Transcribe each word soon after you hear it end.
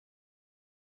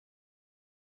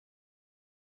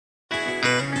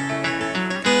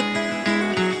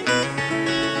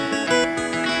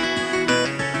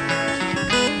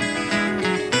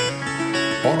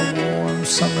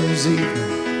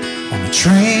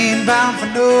train bound for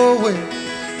nowhere,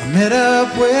 I met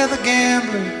up with a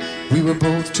gambler. We were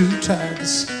both too tired to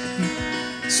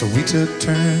sleep, so we took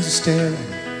turns staring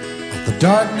at the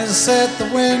darkness at the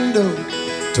window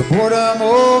till boredom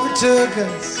overtook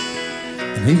us,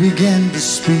 and he began to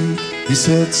speak. He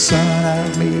said, son,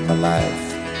 I've made my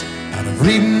life out of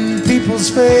reading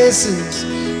people's faces,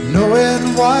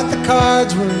 knowing what the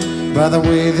cards were by the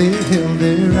way they held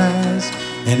their eyes.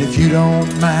 And if you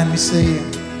don't mind me saying,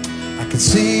 I can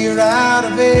see you're out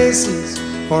of aces.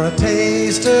 For a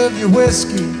taste of your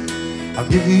whiskey, I'll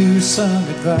give you some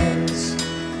advice.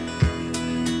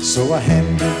 So I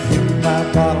handed him my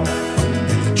bottle,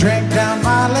 and he drank down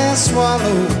my last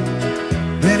swallow.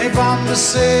 Then he bombed a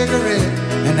cigarette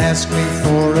and asked me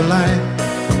for a light.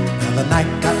 Now the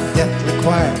night got deathly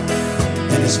quiet,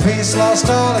 and his face lost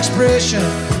all expression.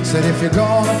 Said, if you're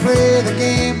gonna play the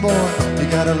game, boy, you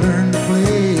gotta learn to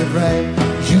play it right.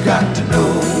 You got to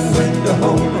know when to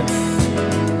hold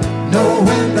 'em, know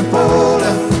when to fold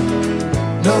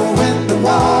 'em, know when to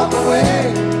walk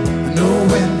away, know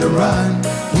when to run.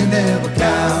 You never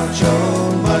count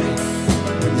your money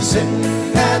when you're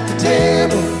sitting at the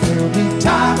table. There'll be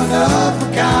time enough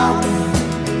for counting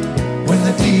when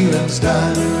the dealing's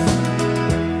done.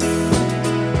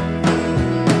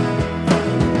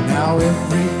 Now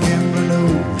every gambler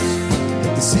knows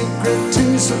that the secret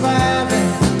to surviving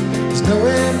is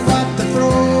knowing what to throw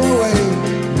away,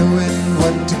 knowing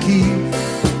what to keep.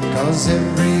 Cause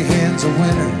every hand's a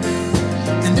winner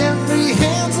and every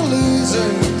hand's a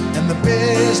loser, and the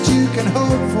best you can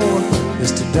hope for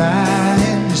is to die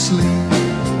in your sleep.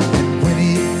 And when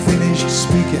he finished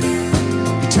speaking,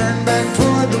 he turned back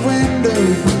toward the window,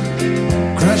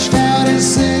 crushed out his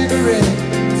cigarette,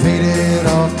 faded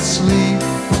off to sleep.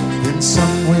 Then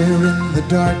somewhere in the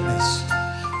darkness,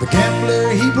 the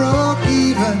gambler, he broke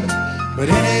even. But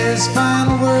in his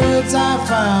final words, I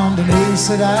found an ace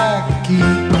that I could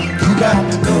keep. You got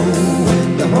to know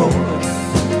when to hold 'em,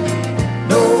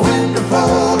 know when to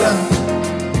fold 'em,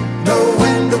 know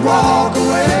when to walk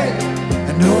away,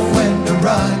 and know when to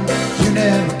run. You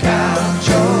never count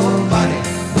your money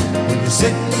when you're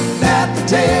sitting at the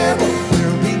table.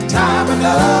 There'll be time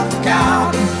enough for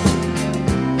counting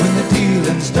when the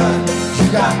dealing's done. You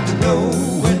got to know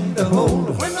when to hold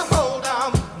 'em, when to hold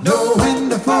 'em, know when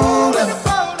to fold 'em,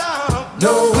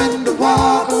 know when to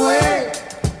walk away,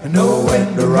 and know when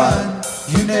to run.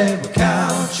 You never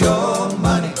count your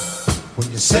money when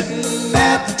you're sitting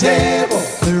at the table.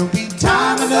 There'll be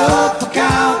time enough for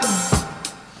counting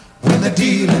when the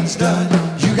dealing's done.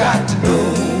 You got to know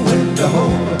when to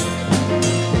hold 'em,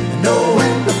 know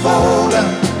when to fold 'em,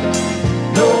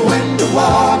 know when to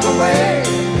walk away,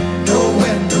 know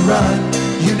when to run.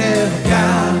 You never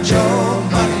count your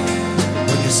money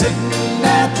when you're sitting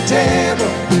at the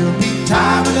table. There'll be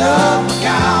time enough for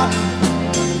counting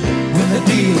when the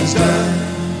deal's done.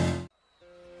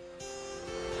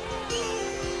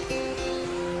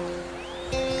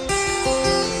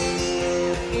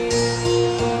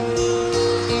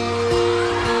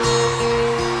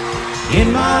 In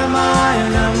my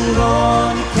mind, I'm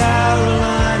going to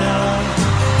Carolina.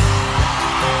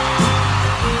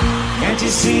 Can't you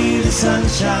see the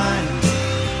sunshine?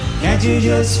 Can't you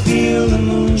just feel the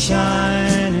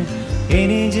moonshine?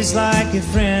 Ain't it just like a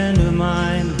friend of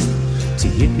mine to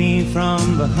hit me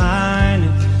from behind?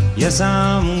 Yes,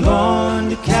 I'm going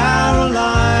to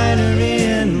Carolina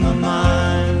in my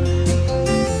mind.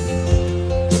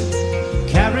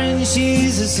 Karen,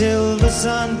 she's a silver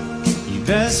sun. You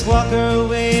best walk her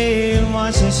away and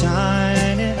watch her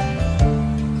shining.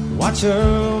 Watch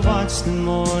her watch the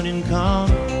morning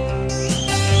come.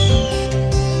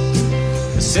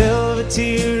 A silver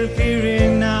tear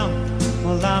appearing now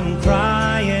while I'm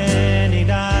crying, he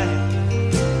died.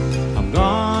 I'm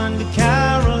gone to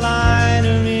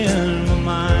Carolina in my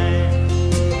mind.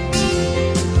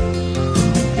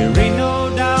 There ain't no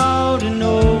doubt in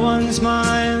no one's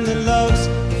mind that love's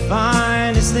the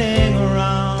finest thing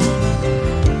around.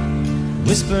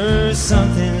 Whisper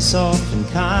something soft and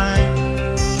kind,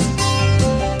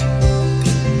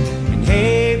 and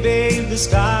hey babe, the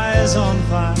sky's on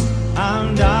fire.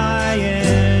 I'm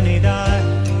dying, he died.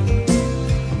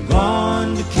 I'm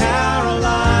gone to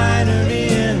Carolina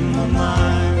in my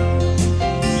mind.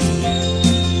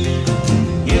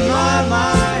 In my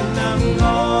mind, I'm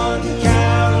gone to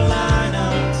Carolina.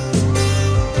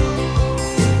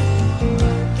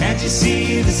 Can't you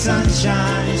see the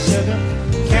sunshine, sugar?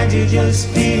 Can't you just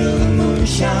feel the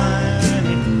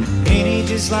moonshine? Ain't he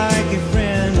just like a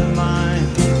friend of mine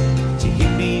to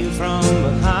hit me from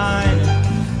behind?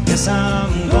 Yes,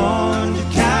 I'm going to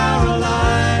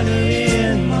Carolina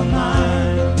in my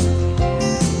mind.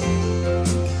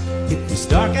 It was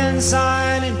dark and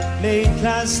silent late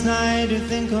last night. I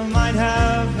think I might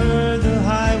have heard the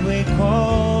highway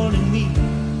calling me.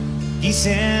 Geese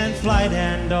in flight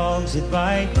and dogs that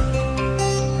bite,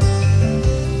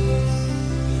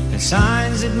 and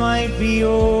signs that might be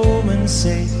omens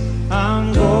say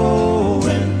I'm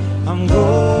going, I'm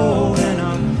going,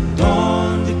 I'm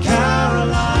gone to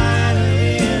Carolina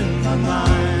in my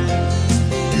mind.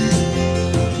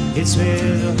 It's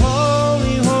with a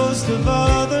holy host of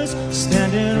others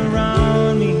standing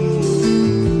around me,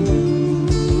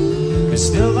 'cause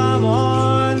still I'm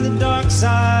on the dark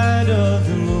side of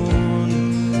the moon.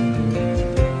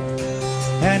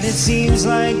 And it seems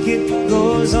like it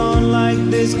goes on like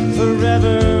this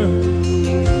forever.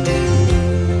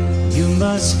 You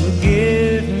must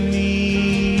forgive me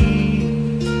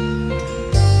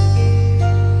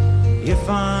if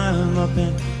I'm up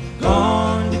and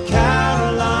gone to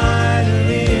Carolina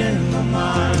in my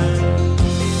mind.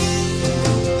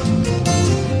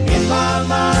 In my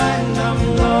mind, I'm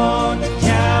gone to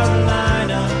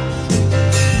Carolina.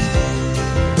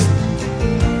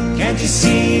 Can't you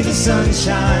see the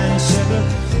sunshine, sugar?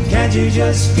 Can't you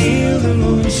just feel the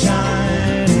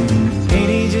moonshine?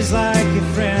 Ain't he just like a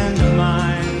friend of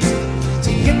mine to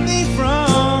hit me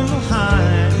from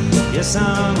behind? Yes,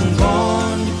 I'm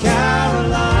gone to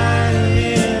Carolina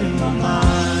in my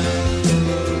mind.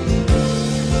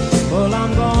 Well,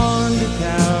 I'm gone to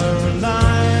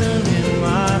Carolina in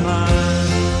my mind,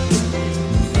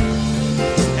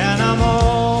 and I'm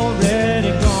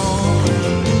already gone.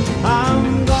 I'm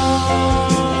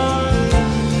gone.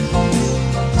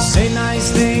 Say nice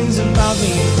things about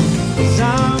me, 'cause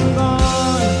I'm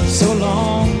gone so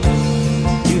long.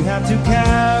 You have to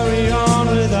carry on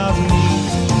without me.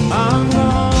 I'm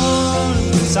gone,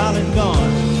 solid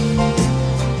gone.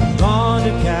 Gone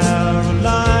to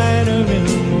Carolina in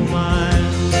my mind.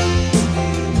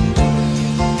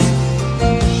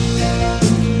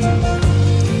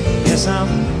 Yes,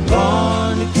 I'm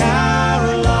gone to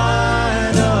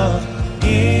Carolina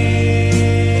in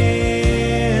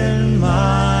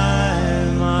my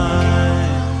mind.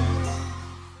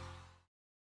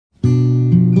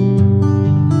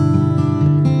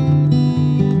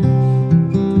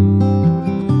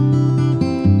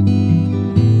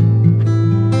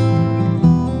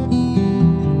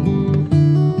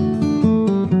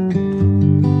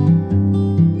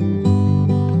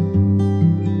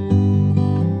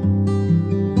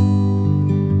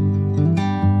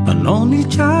 An only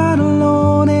child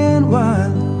alone and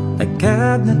wild, a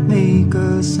cabinet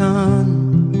maker's son.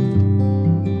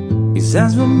 His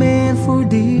hands were meant for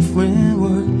different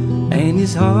work, and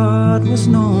his heart was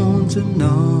known to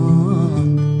none.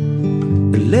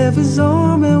 He left his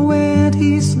home and went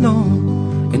his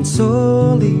lone and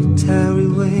solitary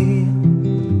way,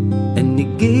 and he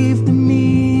gave to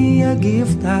me a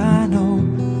gift I know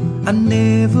I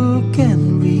never can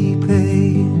repay.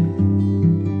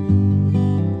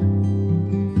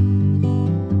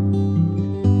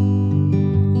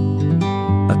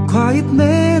 Quiet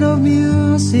man of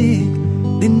music,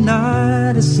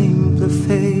 denied a simpler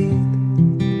fate.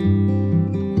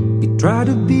 He tried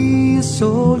to be a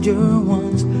soldier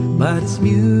once, but his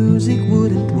music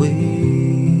wouldn't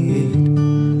wait.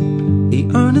 He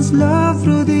earned his love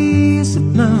through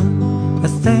discipline, a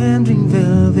thundering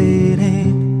velvet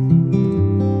hand.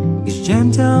 His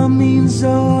gentle means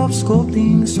of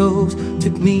sculpting souls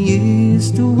took me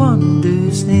years to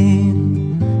understand.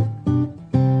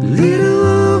 Little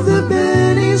of the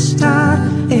band is tired,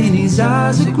 and his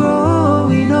eyes are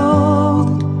growing old,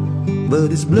 but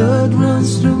his blood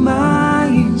runs through my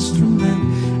instrument,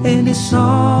 and his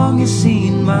song is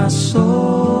in my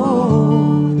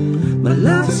soul. My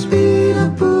love has been a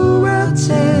poor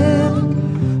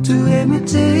attempt to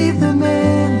imitate the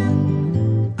man.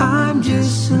 I'm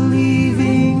just a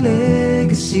living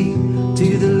legacy to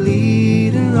the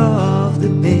leader of the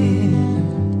band.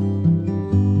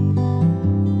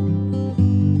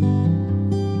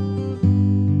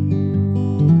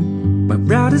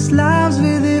 Brothers' lives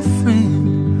were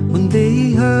different when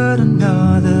they heard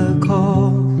another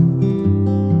call.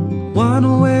 One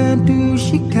went to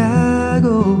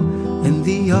Chicago and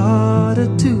the other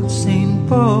to St.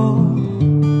 Paul.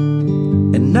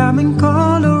 And I'm in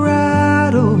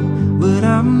Colorado, but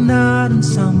I'm not in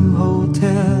some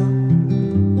hotel,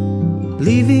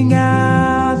 living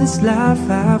out this life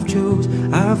I've chose,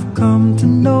 I've come to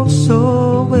know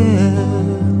so well.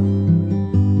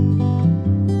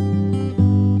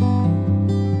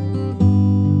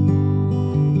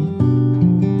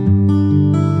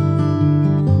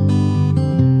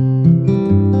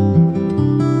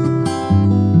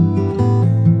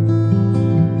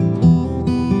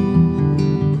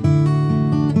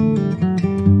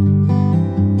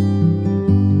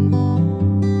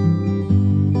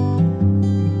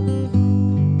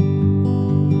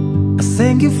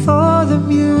 thank you for the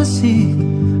music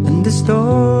and the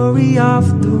story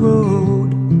of the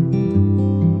road.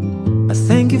 I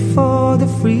thank you for the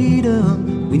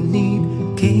freedom we need,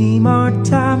 came our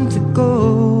time to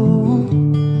go.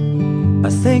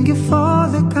 I thank you for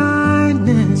the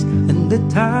kindness and the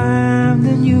time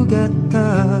that you got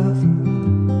tough.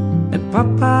 And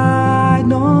Papa, I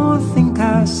don't think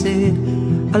I said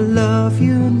I love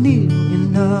you near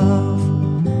enough.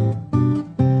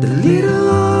 The little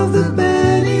of the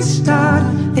band is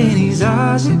starting and his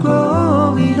eyes are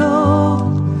growing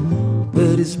old,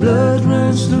 but his blood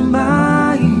runs through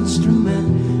my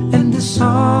instrument and the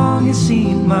song is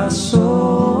in my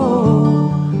soul.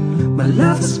 My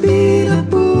love has been a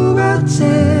poor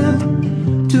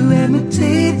attempt to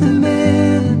imitate the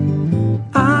man.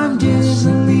 I'm just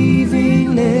a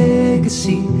living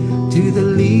legacy to the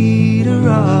leader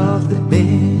of the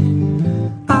band.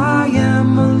 I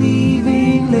am a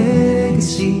living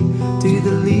legacy to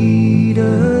the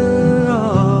leader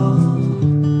of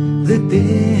the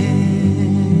band.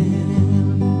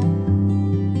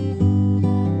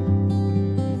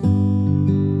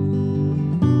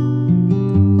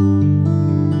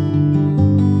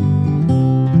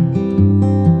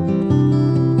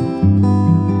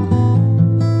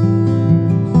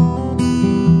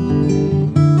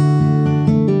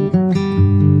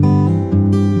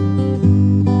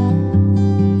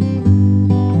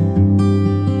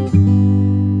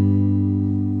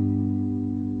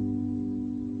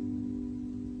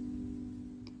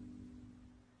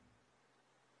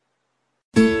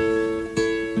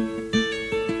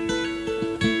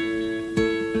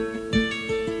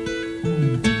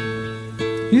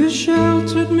 You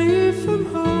sheltered me from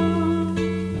harm,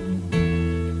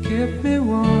 kept me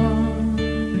warm,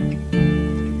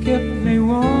 kept me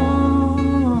warm.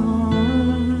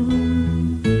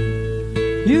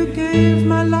 You gave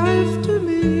my life to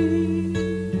me,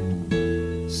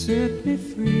 set me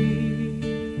free,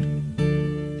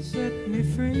 set me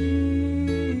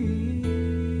free.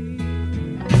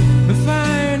 The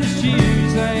finest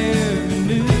years I ever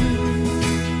knew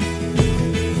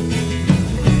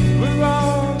were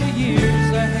all the years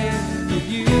I had with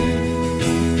you.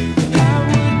 I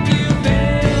would give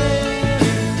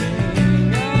everything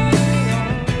I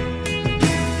own,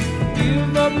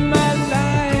 give up my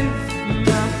life,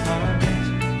 my heart,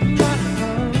 my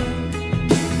home.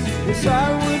 Yes, I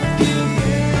would give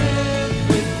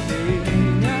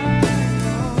everything I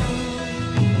own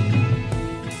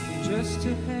just to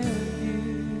have you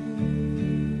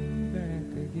back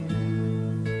again.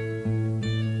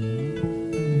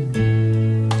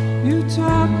 You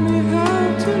taught me how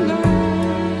to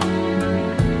love,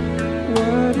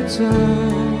 what it's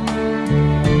all,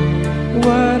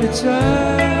 what it's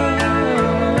all.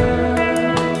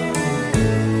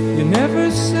 You never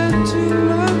said too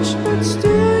much, but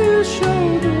still you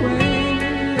showed the way,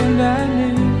 and I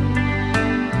knew,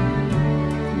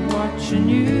 watching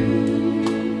you,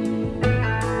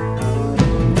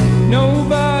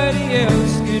 nobody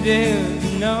else could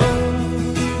ever know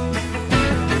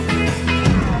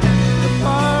the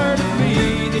part of me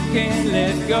that can't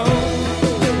let go.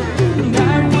 And I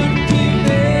would give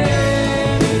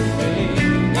everything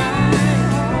I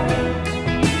own,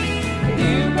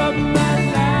 give up my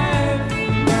life,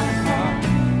 my heart,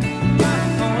 my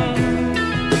home.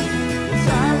 Yes,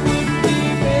 I would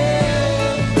give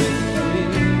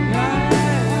everything I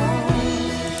own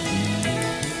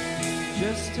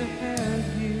just to have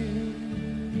you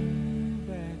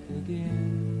back again.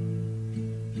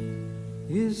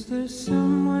 Is there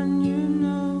someone you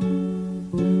know,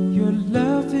 you're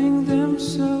loving them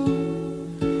so,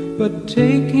 but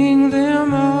taking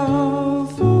them all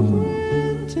for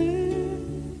granted?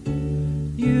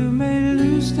 You may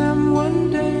lose them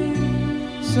one day,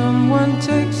 someone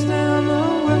takes them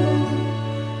away,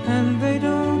 and they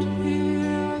don't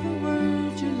hear the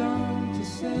words you long to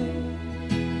say.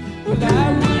 Well, I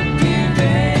would give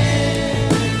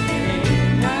everything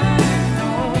I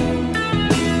own,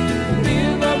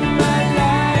 give up my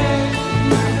life,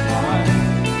 my heart,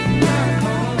 my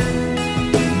home.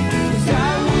 'Cause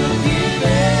I would give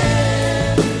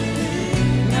everything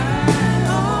I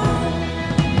own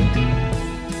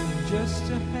just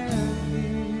to have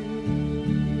you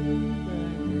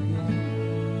back again,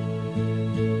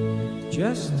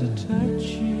 just to touch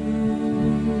you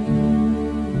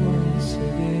once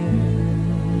again.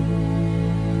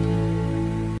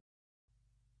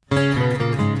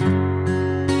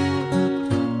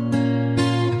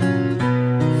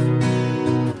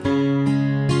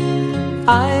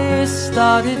 I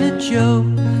started a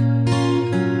joke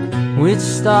which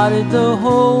started the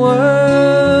whole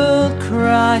world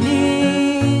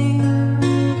crying.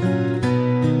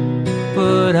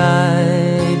 but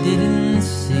I didn't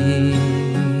see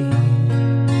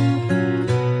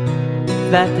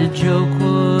that the joke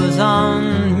was on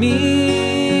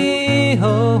me.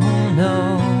 Oh no,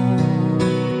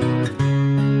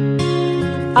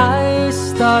 I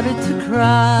started to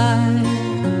cry,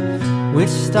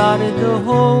 which started the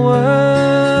whole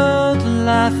world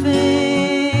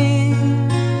laughing.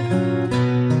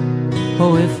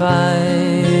 Oh, if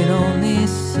I'd only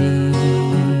seen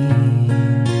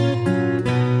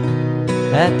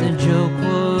that the joke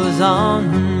was on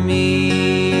me.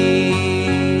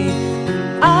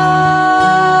 I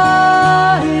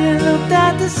looked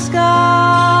at the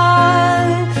sky,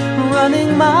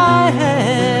 running my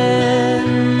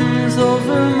hands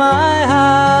over my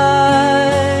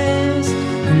eyes,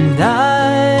 and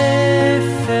I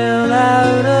fell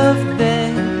out of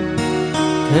bed,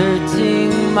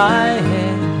 hurting my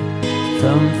head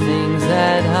from things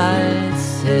that I'd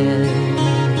said,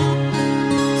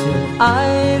 till I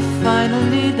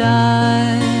finally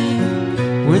died,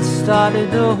 which started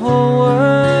the whole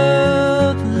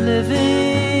world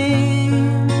living.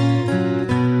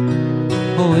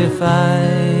 Oh, if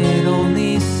I'd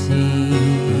only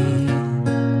seen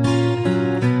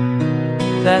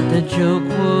that the joke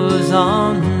was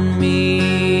on me.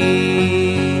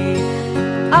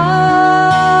 I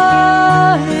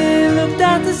looked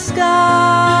at the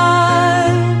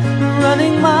sky,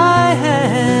 running my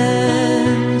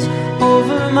hands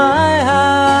over my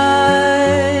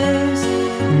eyes,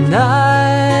 and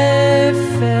I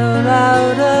fell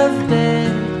out of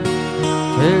bed,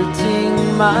 hurting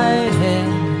my head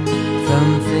from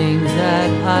things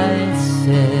that I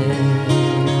said,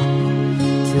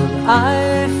 till I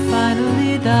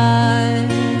finally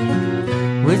died,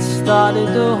 which started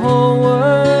the whole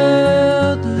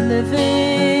world living.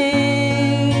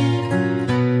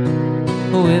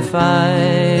 Oh, if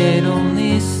I'd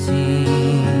only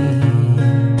seen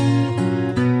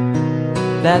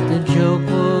that the joke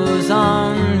was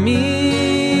on me.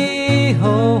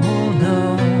 Oh no,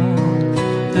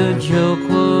 the joke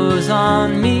was on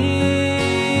me.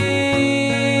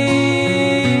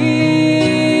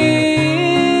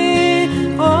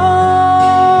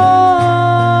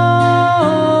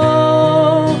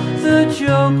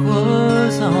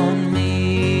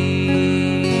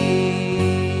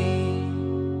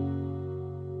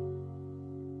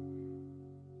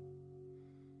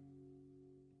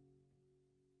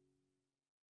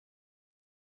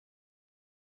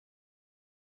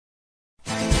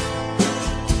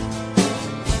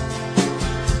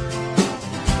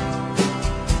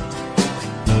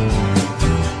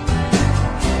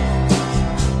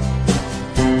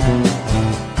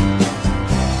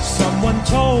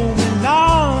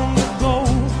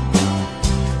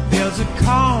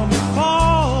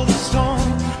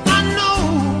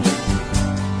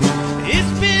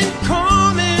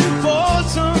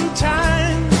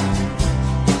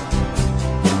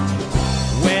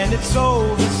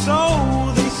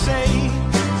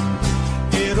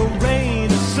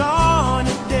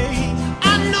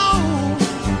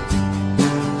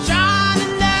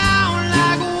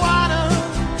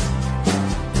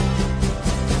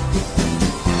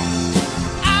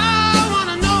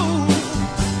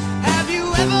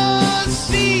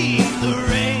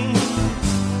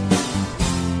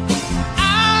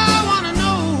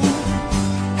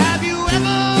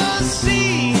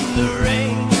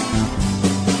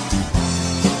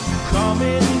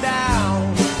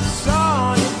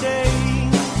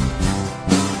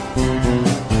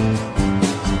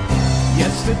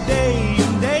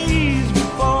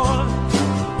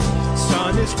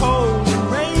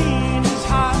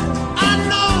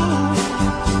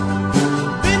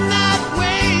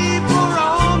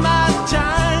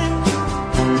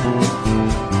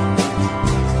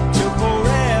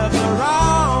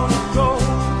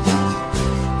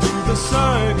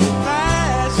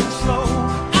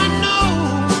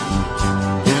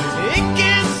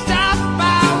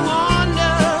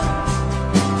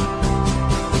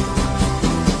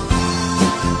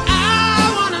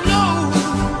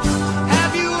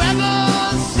 Have you ever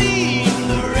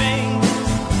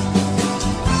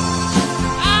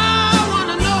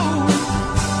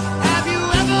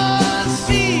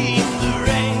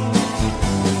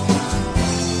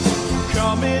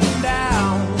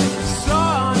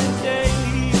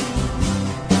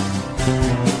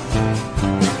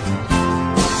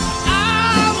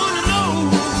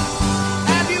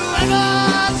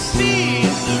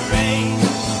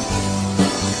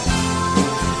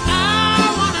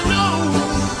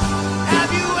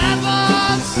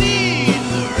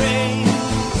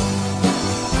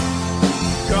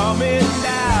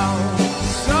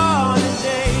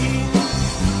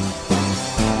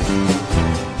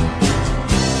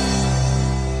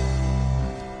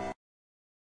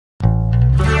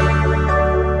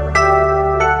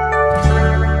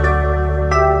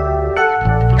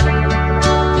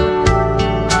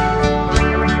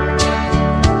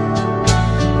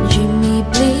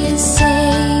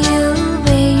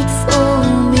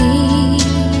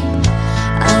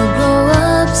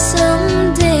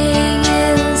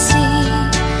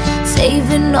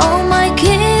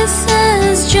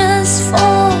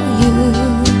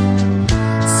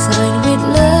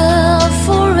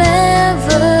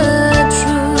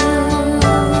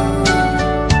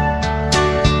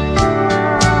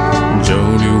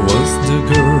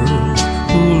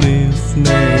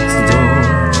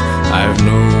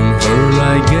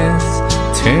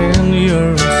 10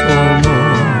 years or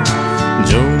more,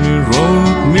 Joni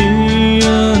wrote me a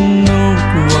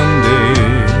note one day,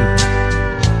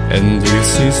 and this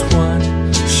is what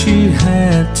she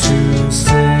had to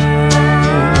say.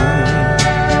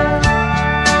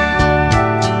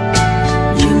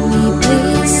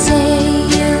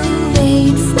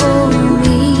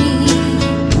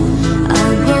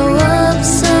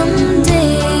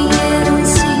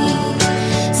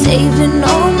 Saving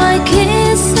all my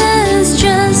kisses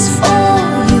just for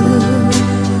you,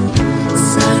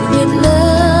 signed with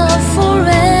love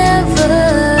forever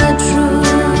true.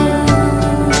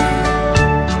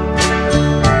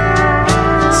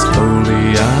 Slowly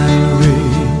I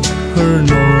read her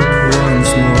note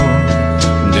once more,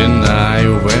 then I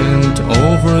went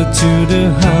over to the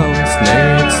house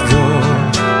next door.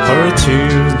 Her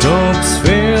teardrops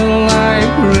fell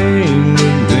like rain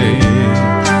today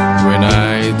when I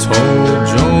told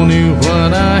Joni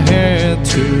what I had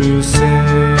to say.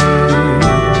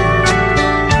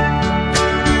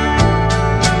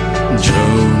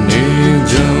 Joni,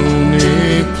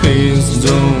 Joni, please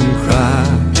don't cry.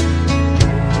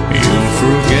 You'll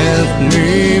forget me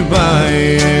by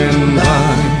and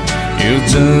by. You're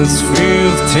just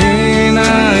 15, I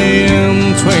am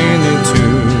 22.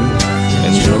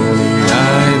 And Joni,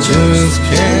 I just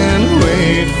can't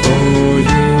wait for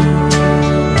you.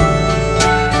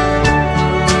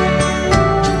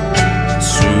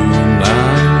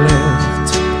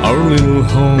 Our little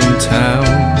hometown,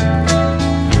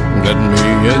 got me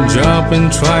a job and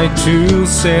tried to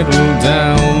settle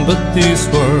down, but these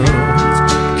words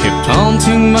kept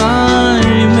haunting my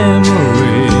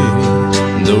memory.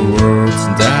 The words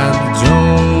that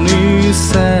Joni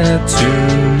said to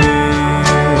me.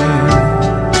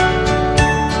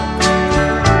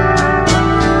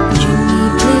 Joni,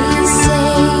 please say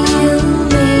you'll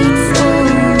wait for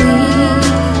me.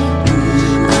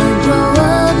 I'll grow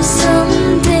up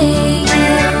someday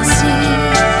and see,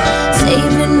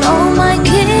 saving all my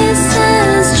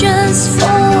kisses just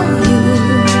for you,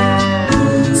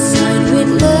 signed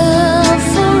with love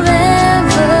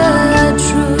forever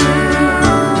true.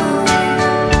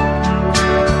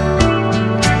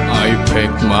 I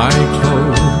packed my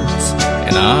clothes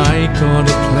and I got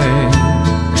a plan.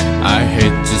 I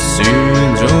had to see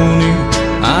Joni,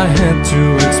 I had to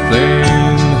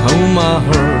explain how my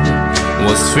heart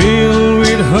was filled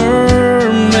with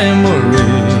her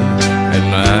memory, and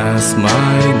asked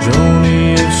my Joni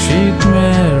if she'd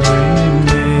marry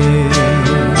me.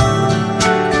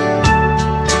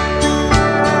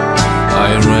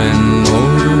 I ran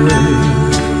all the way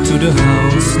to the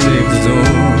house next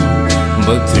door,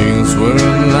 but things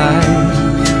weren't like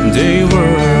they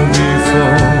were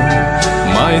before.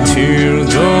 My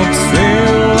teardrops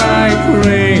fell like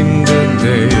rain that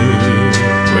day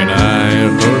when I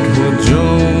heard what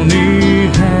Joni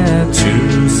had to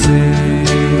say.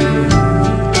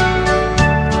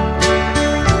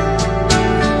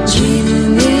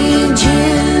 Jimmy,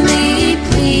 Jimmy,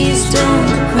 please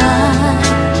don't cry.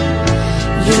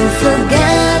 You'll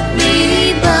forget me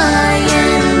by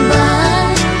and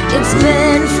by. It's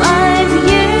been 5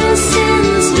 years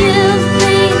since you've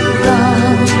been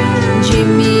gone.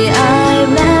 Jimmy, I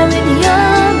married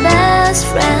your best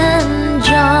friend.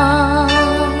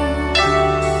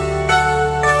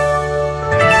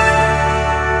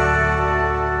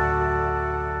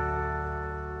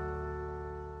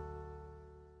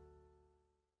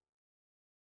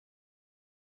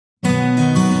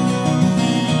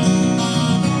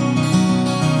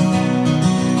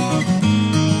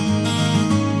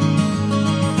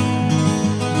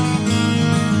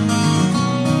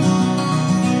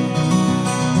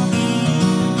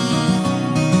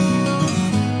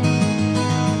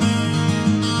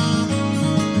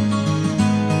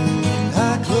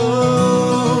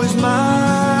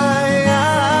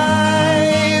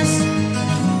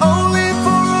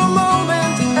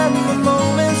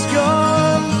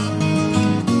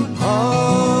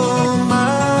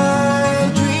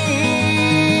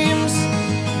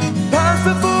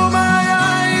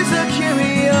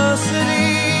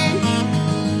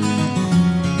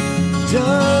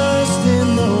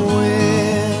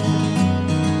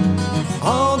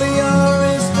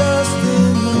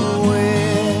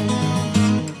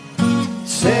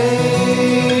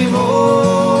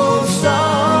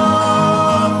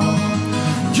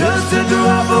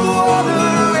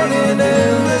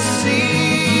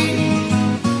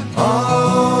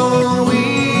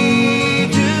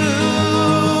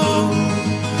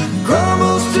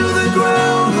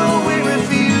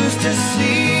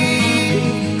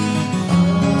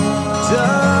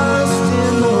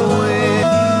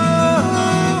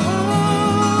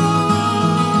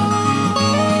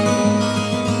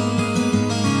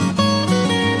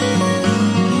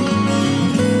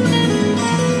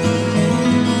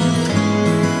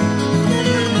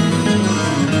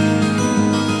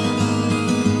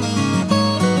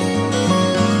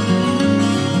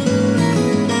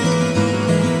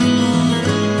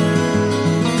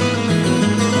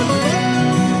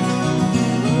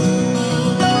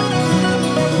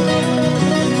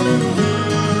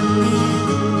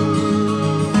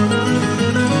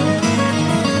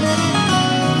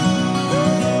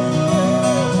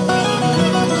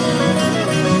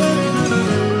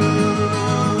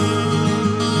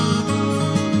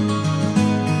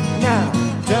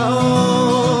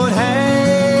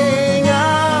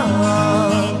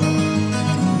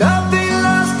 Nothing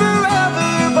lasts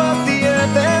forever but the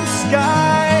earth and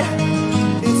sky.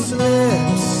 It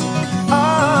slips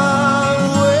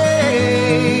away,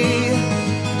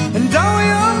 and all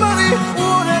your money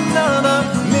won't another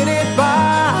minute by.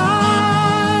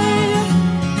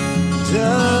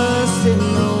 Dust in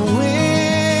the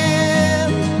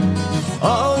wind,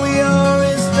 all we are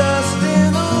is dust in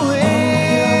the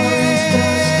wind.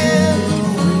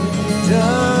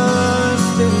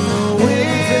 Dust in the wind,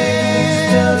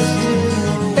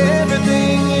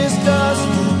 everything is dust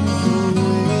in the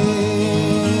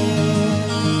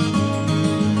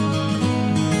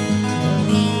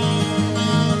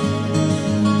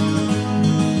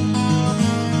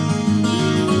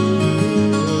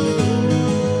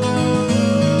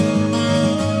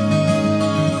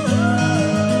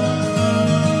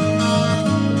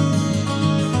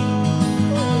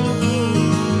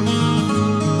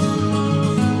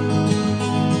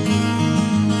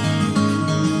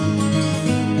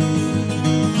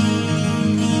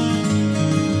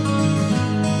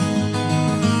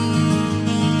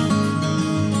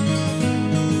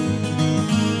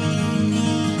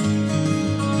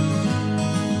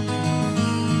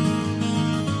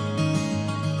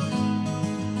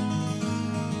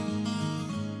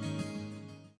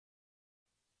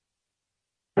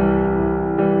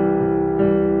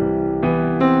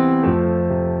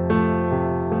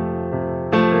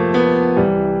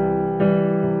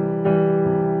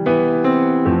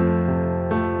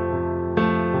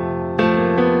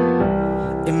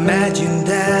Imagine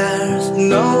there's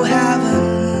no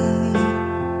heaven.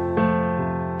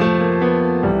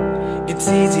 It's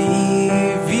easy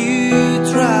if you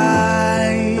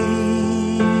try.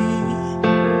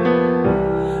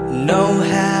 No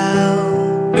hell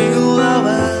below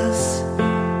us,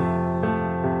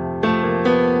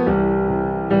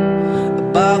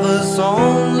 above us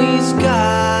only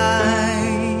sky.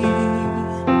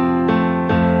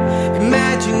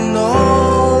 Imagine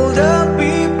all the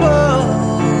people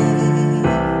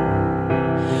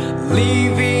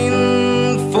living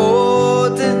for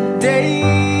the day.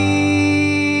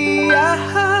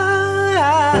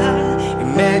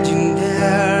 Imagine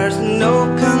there's no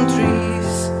countries.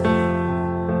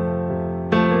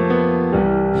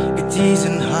 It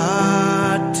isn't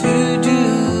hard to do.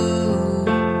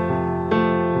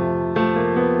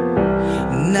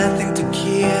 Nothing to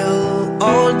kill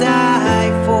or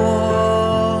die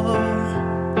for,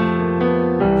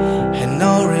 and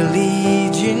no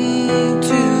religion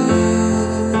too.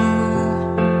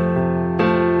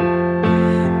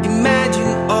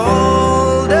 Imagine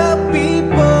all the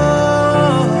people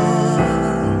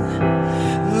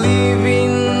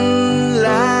living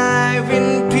life in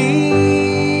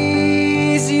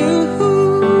peace.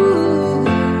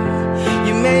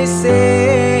 You may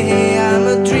say I'm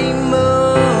a dreamer,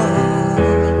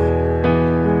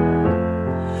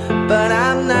 but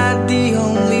I'm not the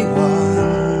only one.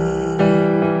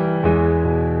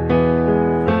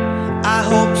 I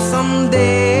hope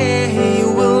someday you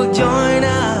will join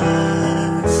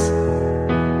us,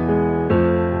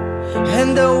 and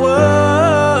the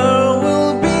world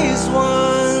will be as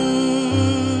one.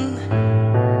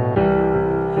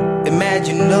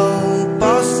 Imagine no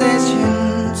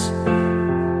possessions.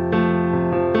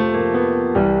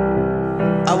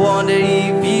 I wonder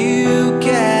if you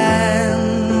can.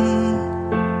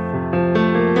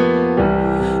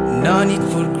 No need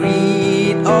for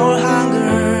greed or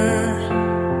hunger,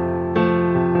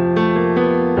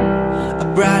 a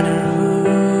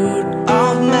brotherhood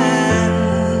of man.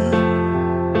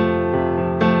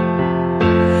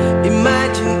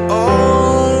 Imagine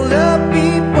all the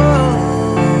people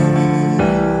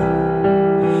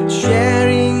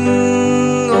sharing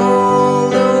all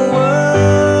the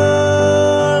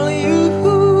world.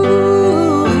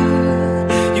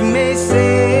 You may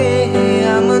say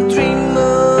I'm a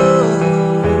dreamer,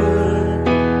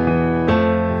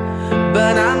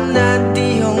 but I'm not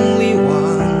the only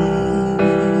one.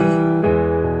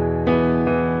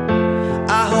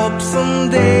 I hope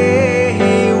someday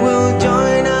you will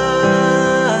join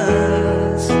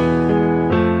us,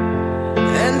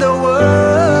 and the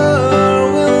world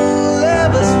will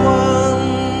love us one.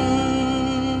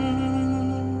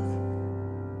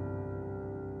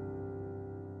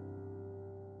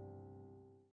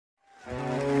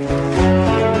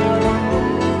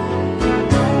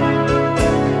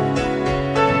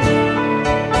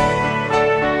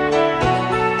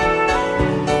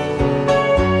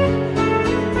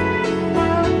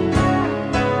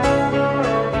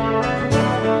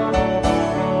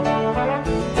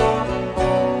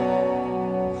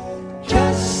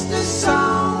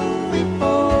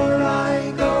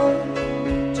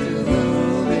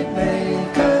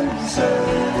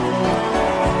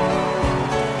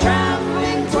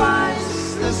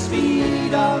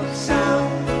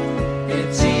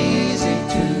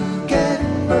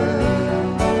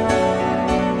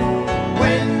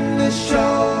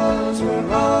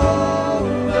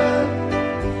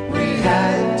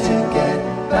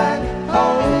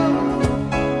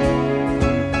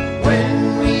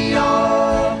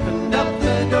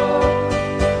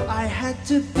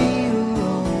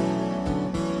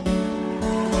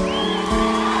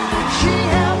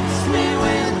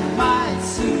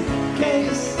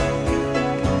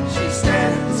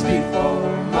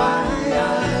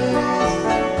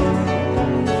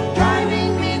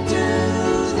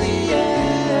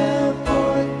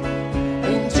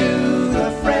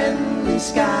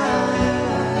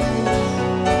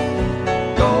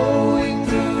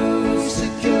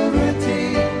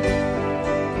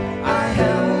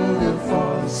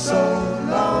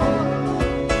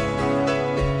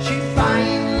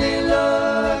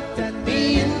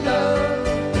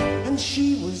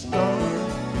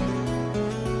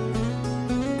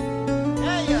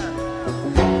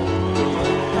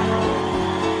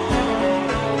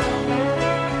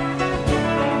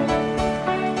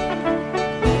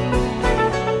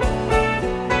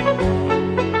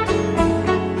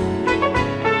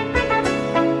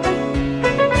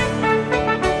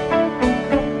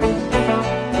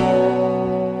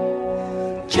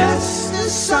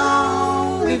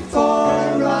 song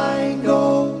before I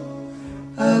go,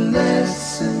 a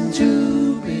lesson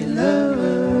to be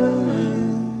learned.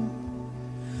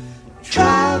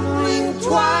 Traveling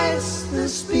twice the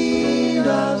speed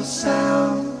of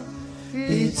sound,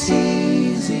 it's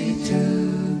easy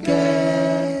to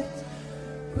get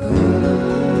burned.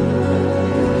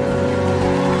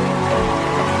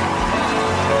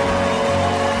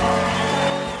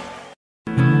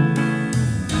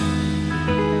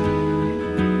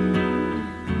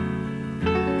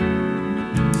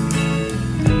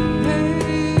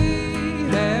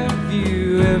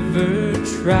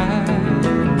 Tried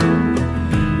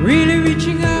really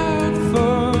reaching out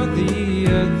for the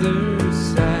other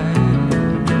side,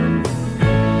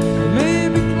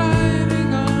 maybe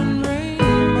climbing on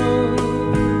rainbows,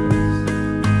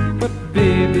 but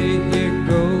baby, here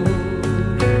goes.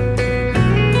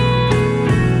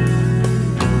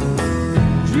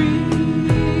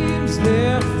 Dreams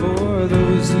there for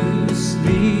those who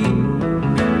sleep,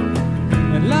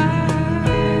 and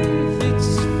life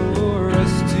it's for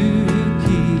us to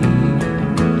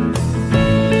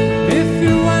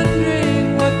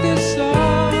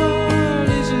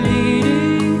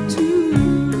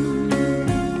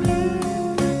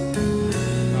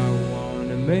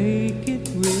make it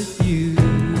with you.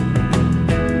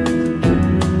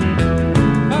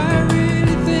 I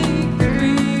really think that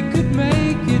we could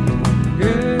make it,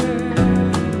 girl.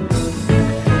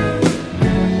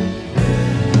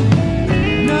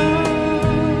 No,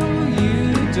 you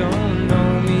don't know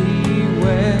me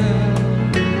well,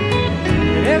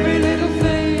 but every little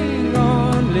thing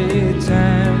only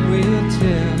time will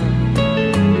tell.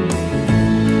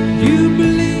 You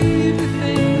believe the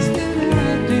things that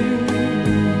I do,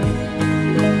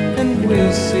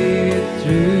 we'll see it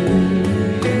through.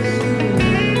 Yes.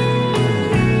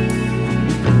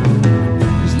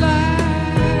 'Cause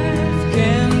life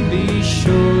can be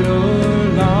short or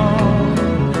long,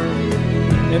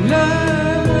 and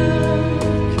love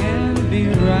can be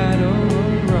right or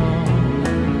wrong.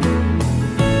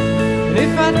 And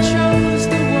if I chose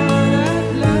the one I'd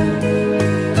love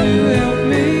to help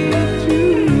me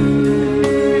through,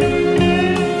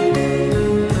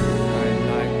 I'd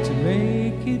like to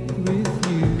make it with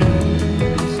you.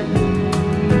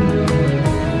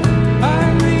 I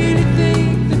really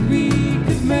think that we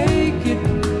could make it,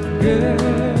 girl.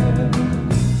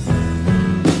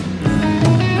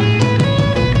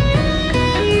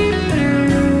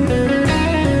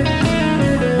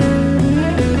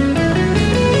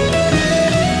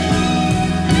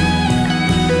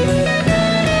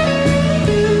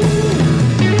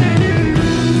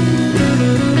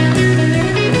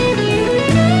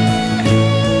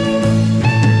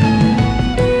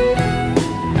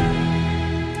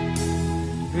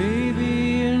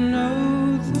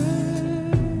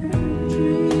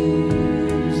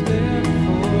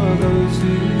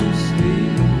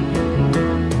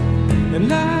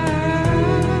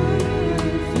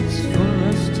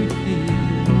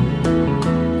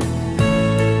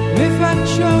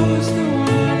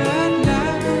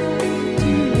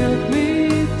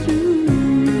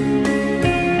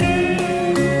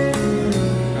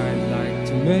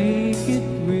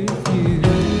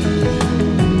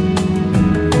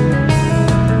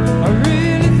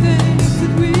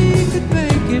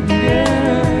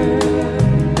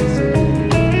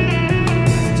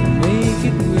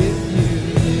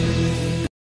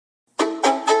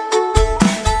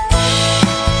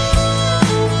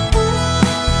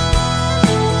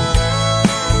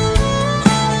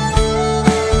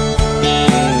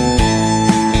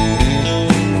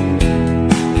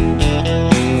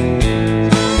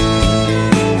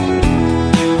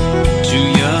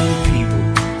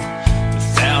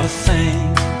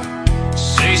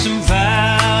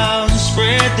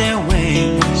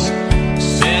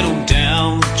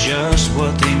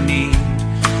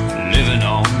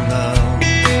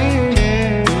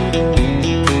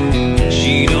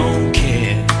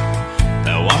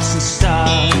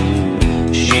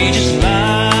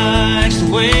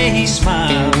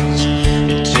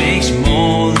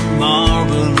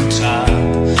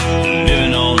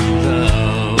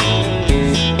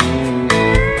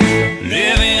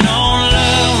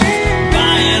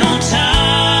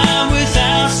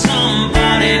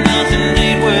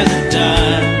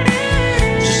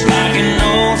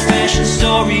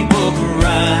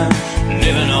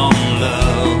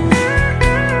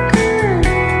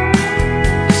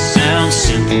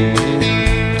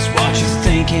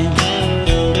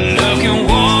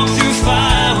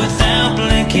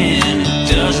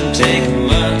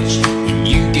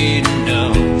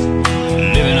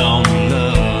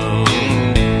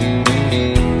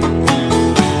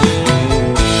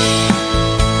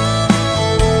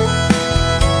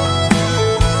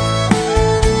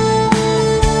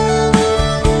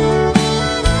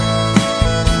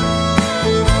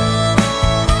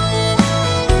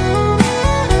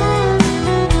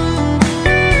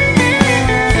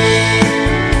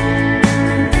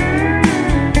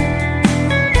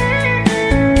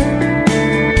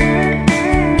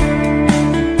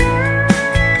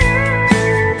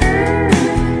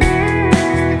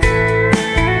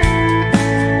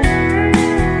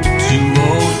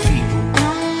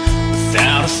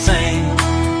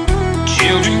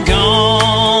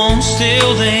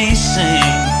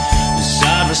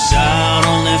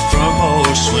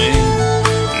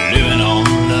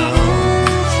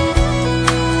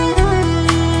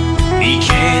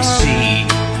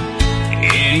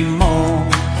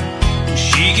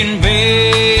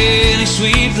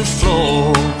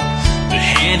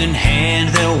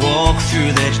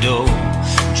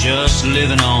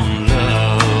 living on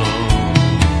love.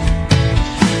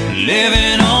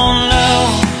 Living on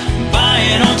love,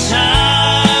 buying on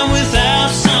time. Without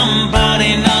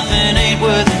somebody, nothing ain't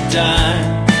worth a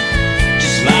dime.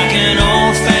 Just like an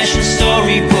old-fashioned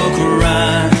storybook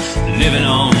rhyme. Living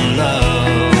on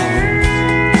love.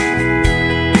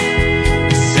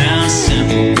 It sounds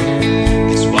simple,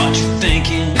 it's what you're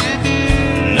thinking.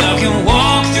 Love can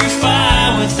walk through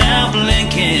fire without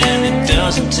blinking. It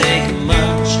doesn't take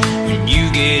much when you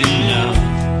get enough.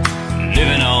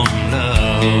 Living on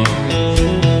love.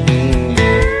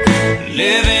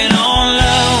 Living on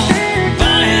love,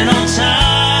 buying on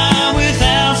time.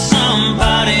 Without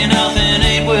somebody, nothing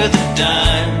ain't worth a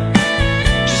dime.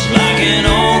 Just like an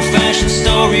old-fashioned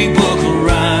storybook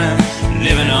rhyme.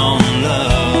 Living on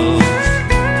love.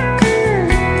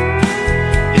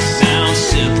 It sounds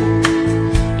simple,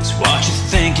 it's what you're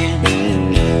thinking.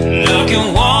 Love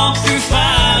can walk through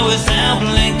fire without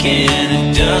blinking.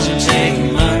 It doesn't take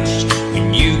much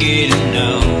when you get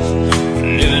enough.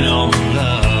 Living on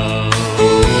love.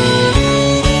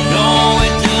 No,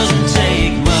 it doesn't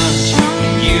take much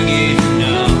when you get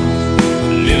enough.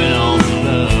 Living on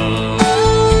love.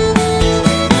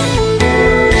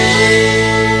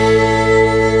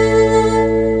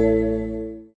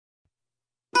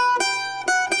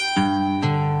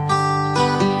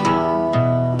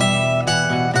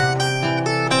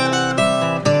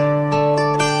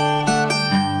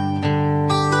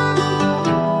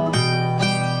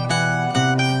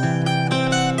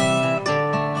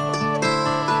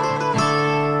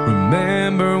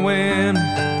 Remember when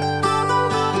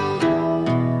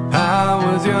I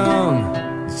was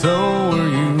young, so were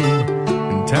you,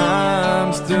 and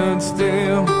time stood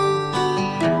still.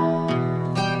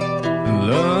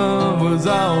 Love was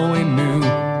all we knew.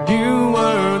 You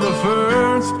were the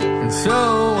first, and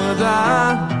so was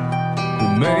I. We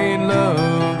made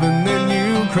love and then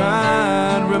you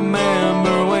cried.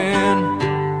 Remember when?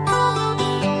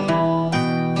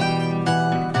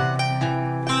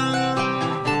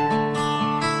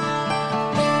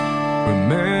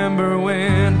 Remember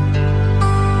when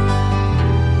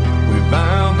we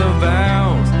bound the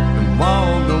vows and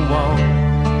walked the walk,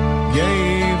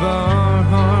 gave our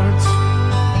hearts,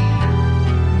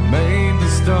 made the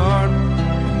start,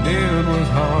 and it was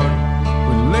hard.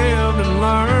 We lived and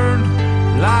learned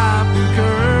life through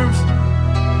curves.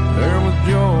 There was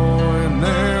joy and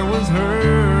there was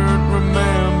hurt.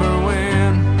 Remember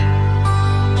when?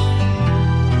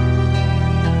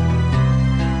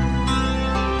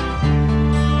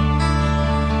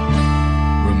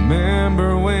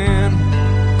 Remember when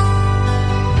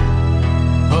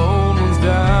old ones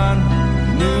died,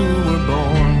 new were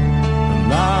born, and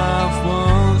life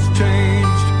was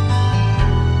changed.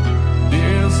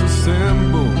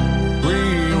 Disassembled,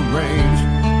 rearranged.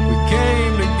 We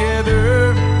came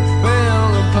together,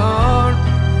 fell apart,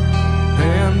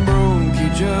 and broke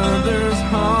each other's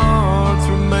hearts.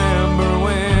 Remember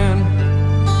when?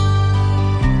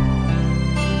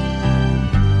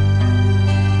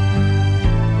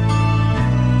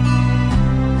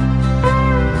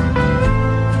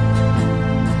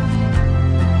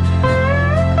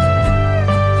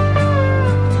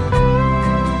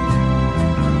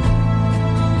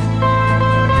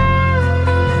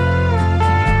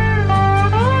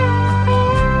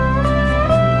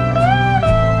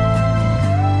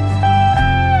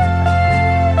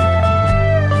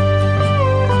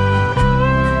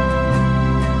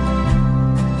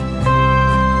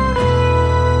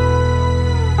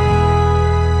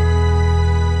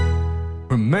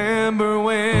 Remember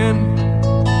when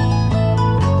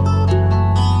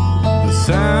the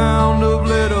sound of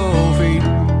little feet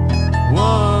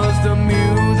was the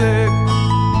music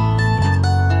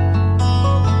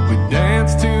we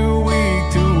danced to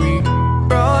week,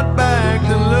 brought back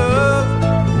the love,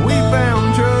 we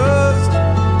found trust,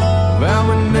 vowed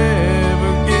we'd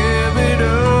never give it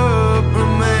up.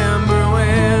 Remember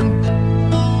when?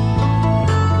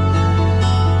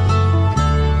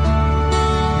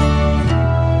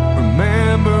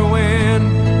 Remember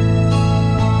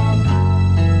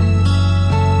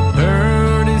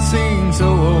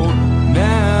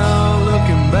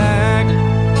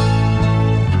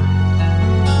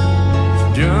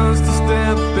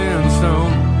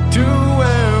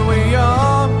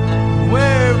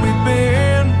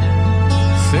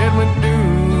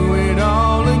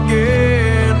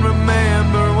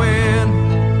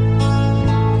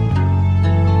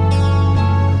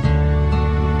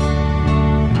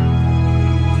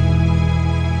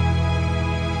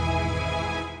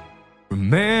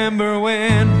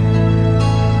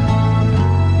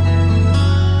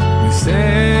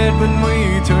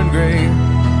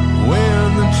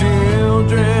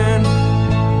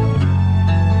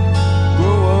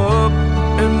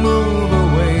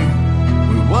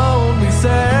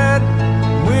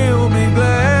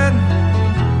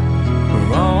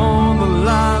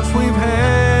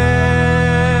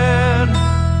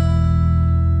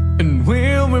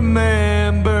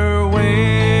remember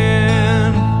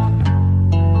when.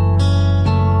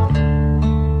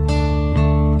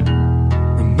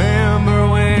 Remember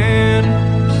when.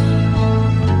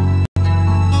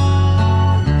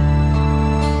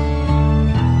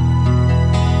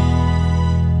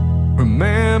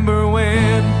 Remember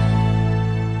when.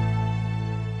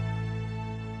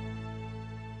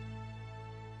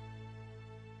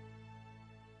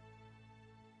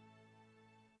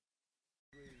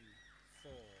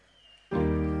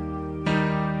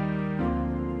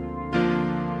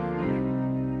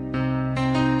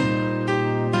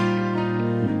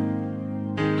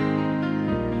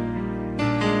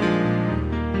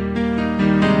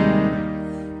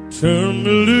 Turn me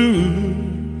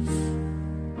loose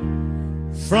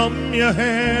from your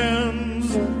hands.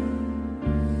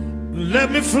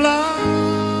 Let me fly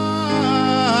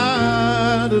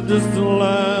to distant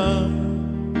land,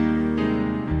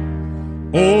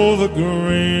 over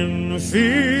green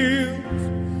fields,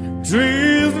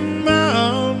 trees and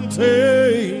mountains,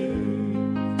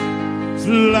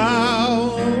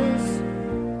 flowers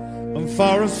and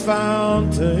forest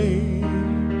fountains.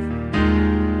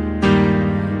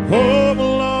 Home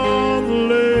along the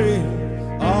lane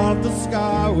of the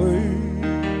skyway,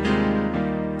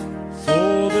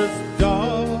 for this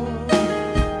dark,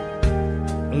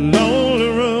 lonely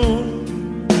room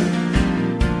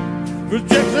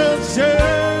projects a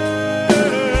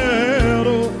shadow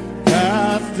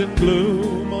cast in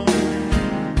gloom,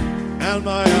 and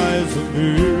my eyes are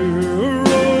mirror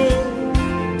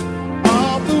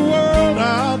of the world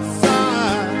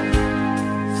outside,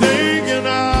 thinking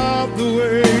of the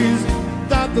ways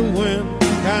that the wind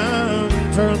can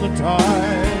turn the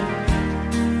tide,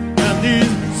 and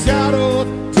these shadows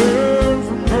turn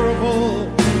from purple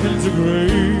into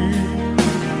gray.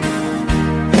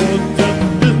 Oh, just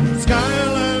this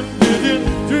skyline vision,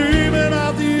 dreaming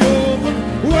of the open,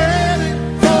 waiting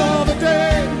for the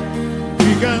day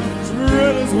he can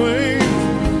spread his wings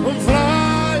and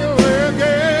fly away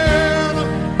again.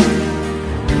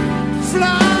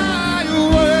 Fly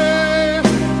away,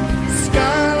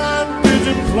 skyline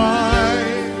vision, fly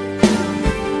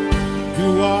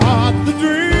toward the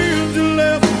dreams you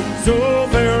left so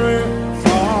very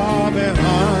far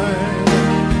behind.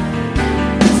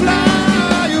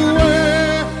 Fly away,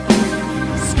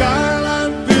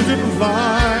 skyline vision,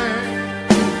 fly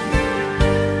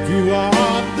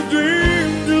toward the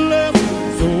dreams you left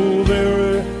so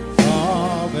very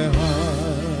far behind.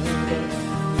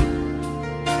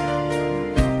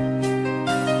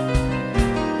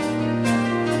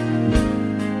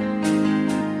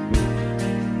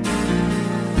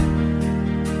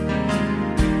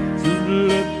 Just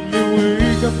let me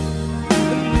wake up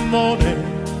in the morning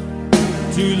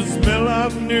to the smell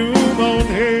of newborn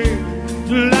hay,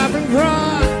 to laugh and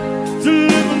cry, to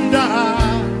live and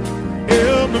die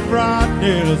in the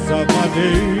brightness of my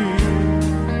day.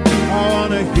 I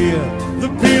wanna hear the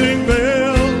pealing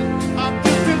bell of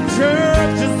distant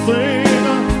churches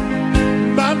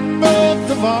sing, but most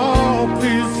of all,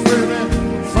 please free me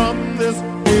from this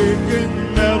aching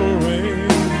metal ring.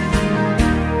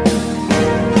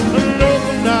 And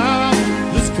open now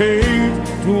this cage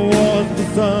towards the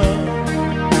sun,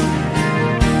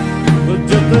 but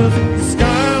just as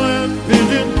skyline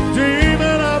vision,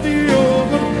 dreaming of the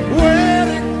open,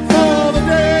 waiting for the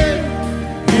day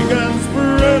he can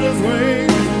spread his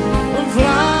wings and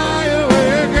fly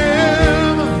away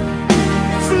again.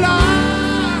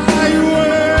 Fly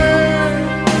away,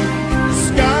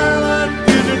 skyline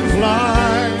vision,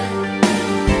 fly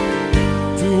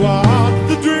toward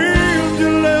the dreams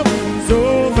you left so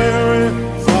very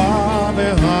far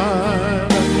behind.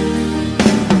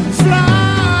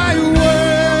 Fly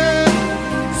away,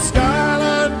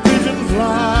 skyline vision,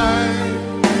 fly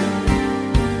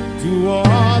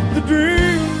toward the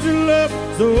dreams you left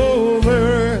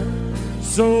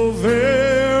so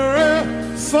very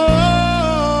far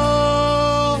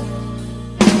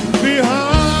behind.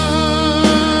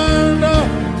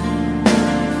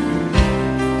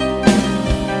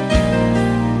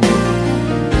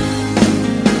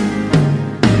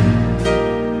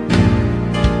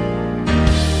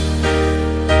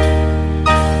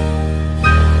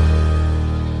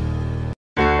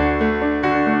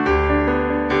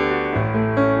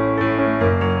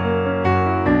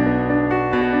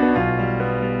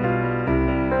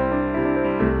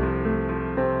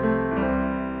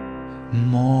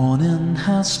 Morning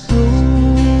has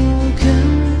broken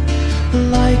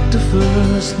like the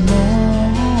first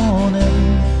morning.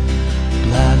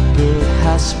 Blackbird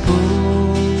has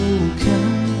spoken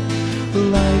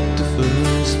like the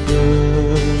first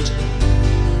bird.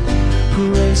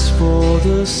 Pray Praise for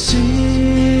the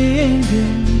singing,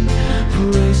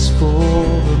 praise for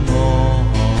the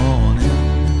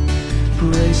morning,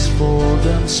 praise for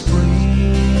them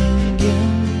springing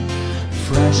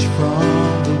fresh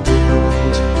from the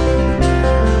world.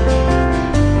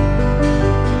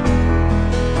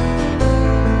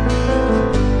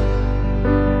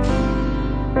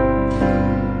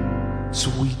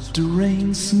 Sweet the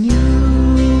rains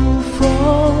new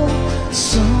fall,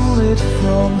 solid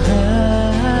from heaven,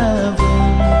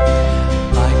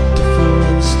 like the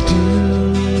first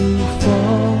dew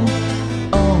fall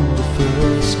on the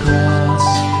first grass.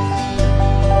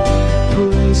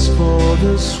 Praise for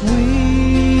the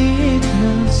sweetness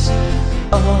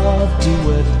of the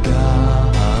wet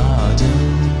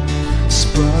garden,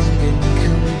 sprung in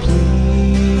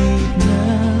completeness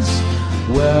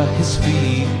where his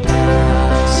feet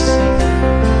pass.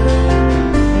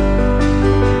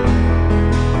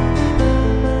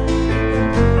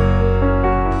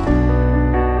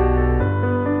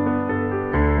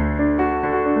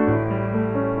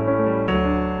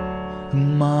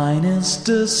 Mine is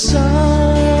the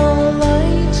sunlight,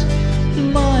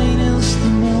 mine is the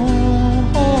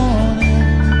morning,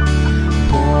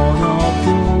 born of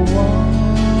the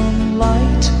one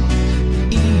light,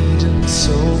 Eden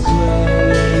so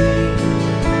great.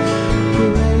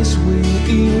 Praise with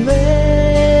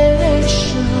elation,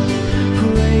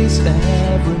 praise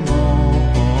every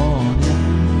morning,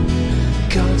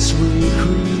 God's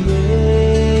recreation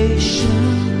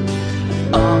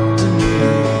of the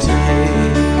new day.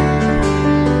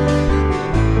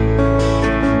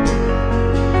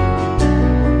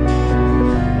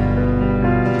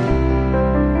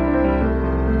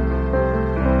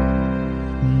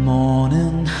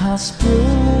 Morning has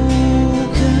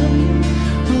broken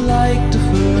like the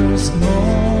first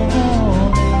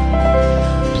morning,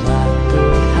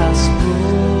 blackbird has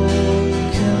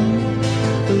broken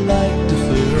like the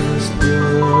first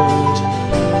bird.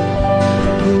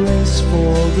 Praise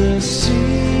for the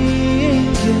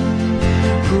singing,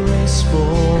 praise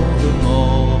for the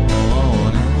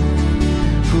morning,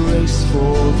 praise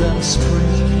for them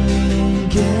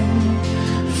springing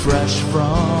fresh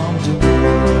from the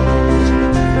world.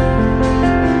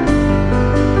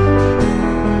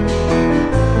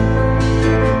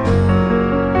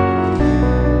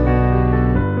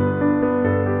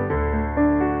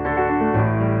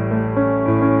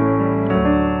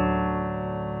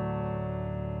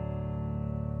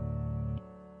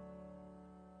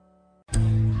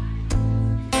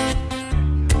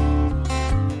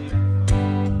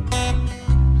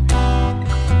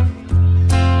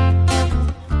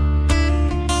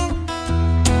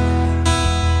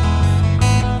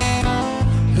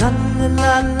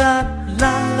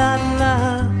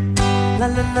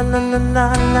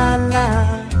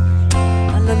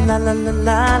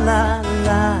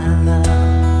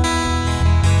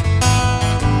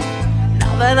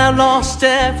 Now that I've lost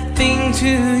everything to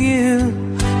you,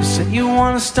 you said you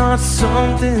wanna start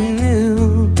something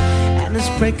new, and it's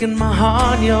breaking my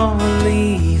heart you're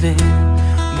leaving.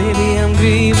 Maybe I'm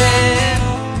grieving.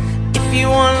 If you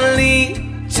wanna leave,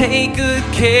 take good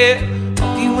care.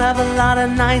 Hope you have a lot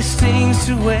of nice things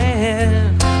to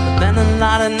wear, but then a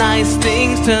lot of nice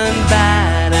things turn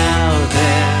bad out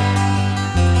there.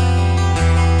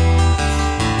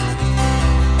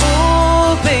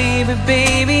 Oh baby,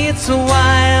 baby, it's a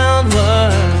wild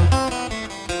world,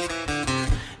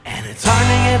 and it's hard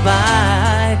to get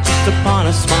by just upon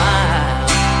a smile.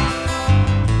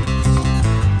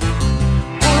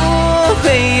 Oh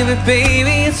baby,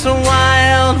 baby, it's a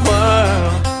wild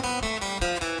world,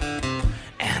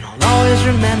 and I'll always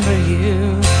remember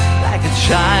you like a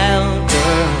child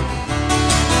girl.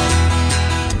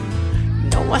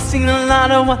 No, I've seen a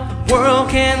lot of what the world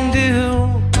can do,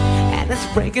 and it's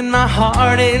breaking my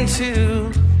heart in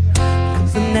two,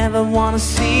 'cause I never wanna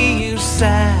see you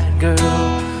sad, girl.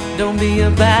 Don't be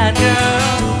a bad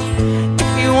girl.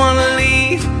 If you wanna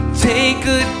leave, take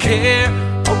good care.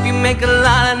 Hope you make a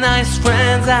lot of nice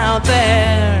friends out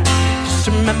there. Just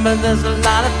remember there's a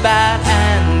lot of bad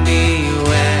and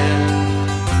beware.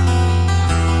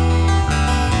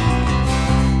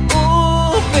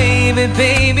 Baby,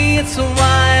 baby, it's a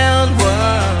wild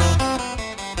world,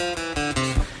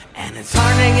 and it's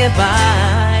hard to get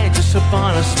by just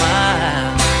upon a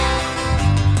smile.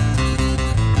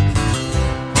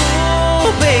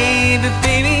 Oh, baby,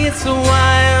 baby, it's a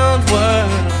wild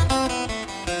world,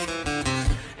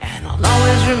 and I'll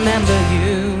always remember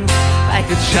you like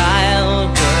a child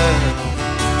girl.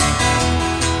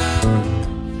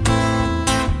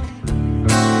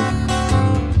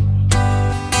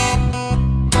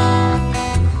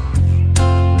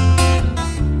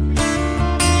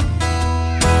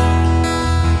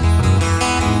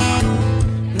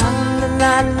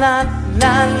 la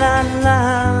la la la la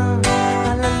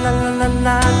la la la la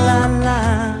la la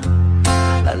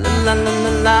la la la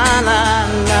la la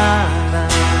la.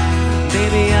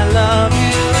 Baby, I love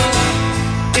you.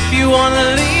 If you wanna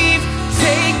leave,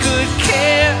 take good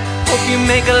care. Hope you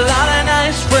make a lot of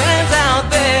nice friends out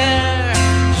there.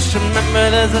 Just remember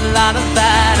there's a lot of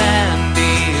that and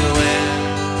beware.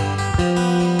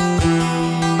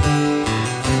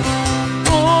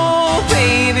 Oh,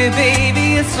 baby, baby,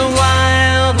 it's a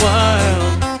wild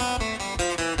world,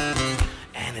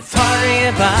 and it's hard to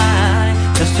get by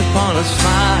just upon a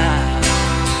smile.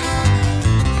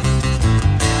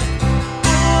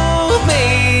 Oh,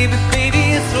 baby, baby,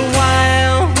 it's a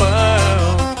wild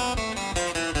world,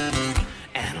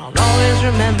 and I'll always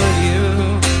remember you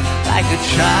like a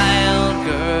child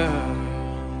girl.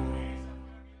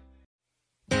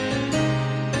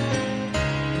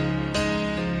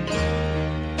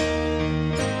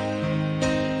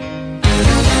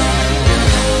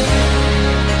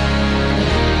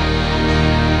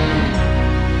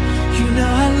 You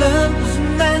know our love was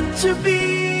meant to be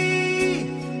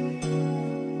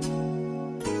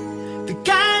the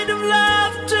kind of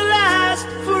love to last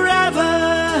forever,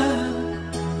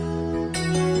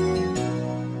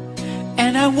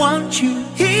 and I want you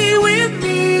here with me.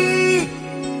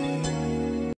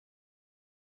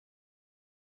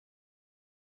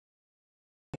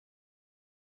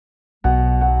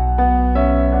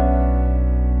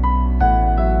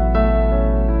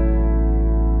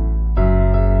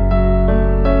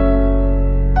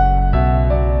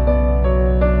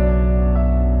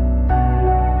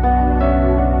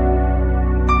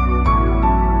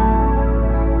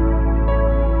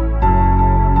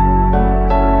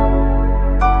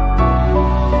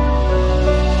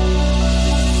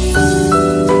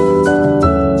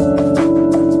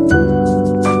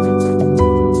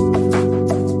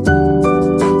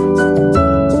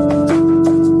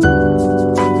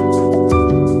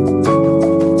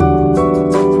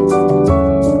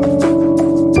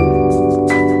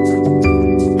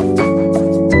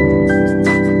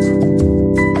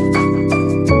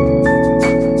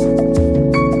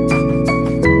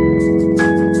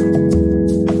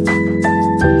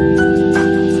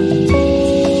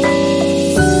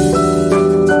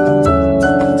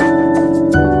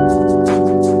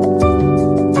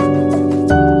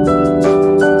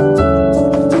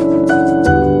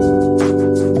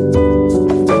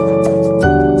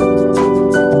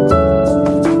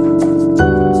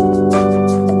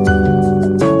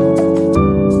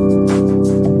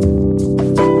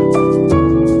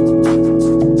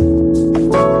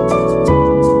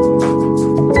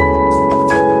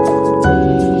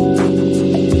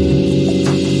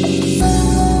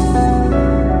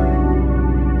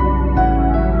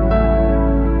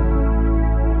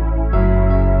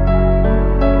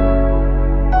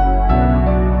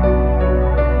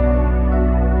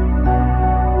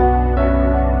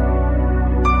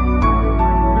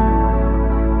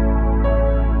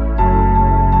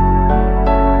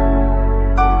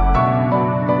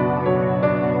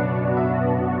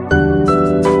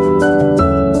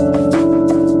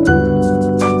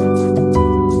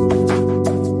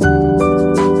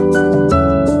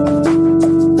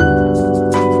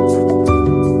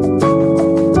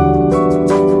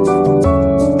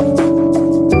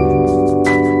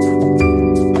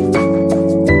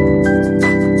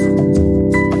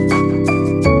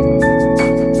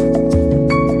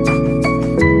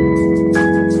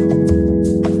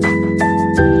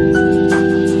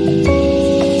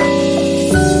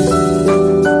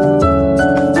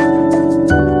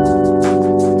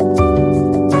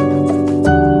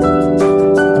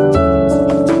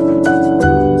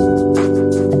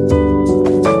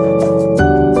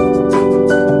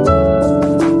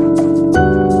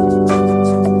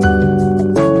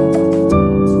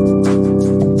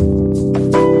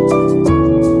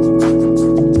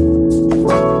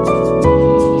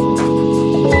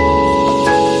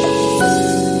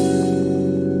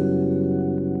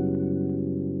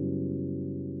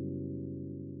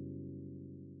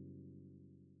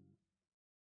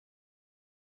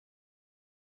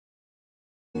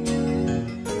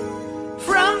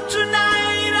 From tonight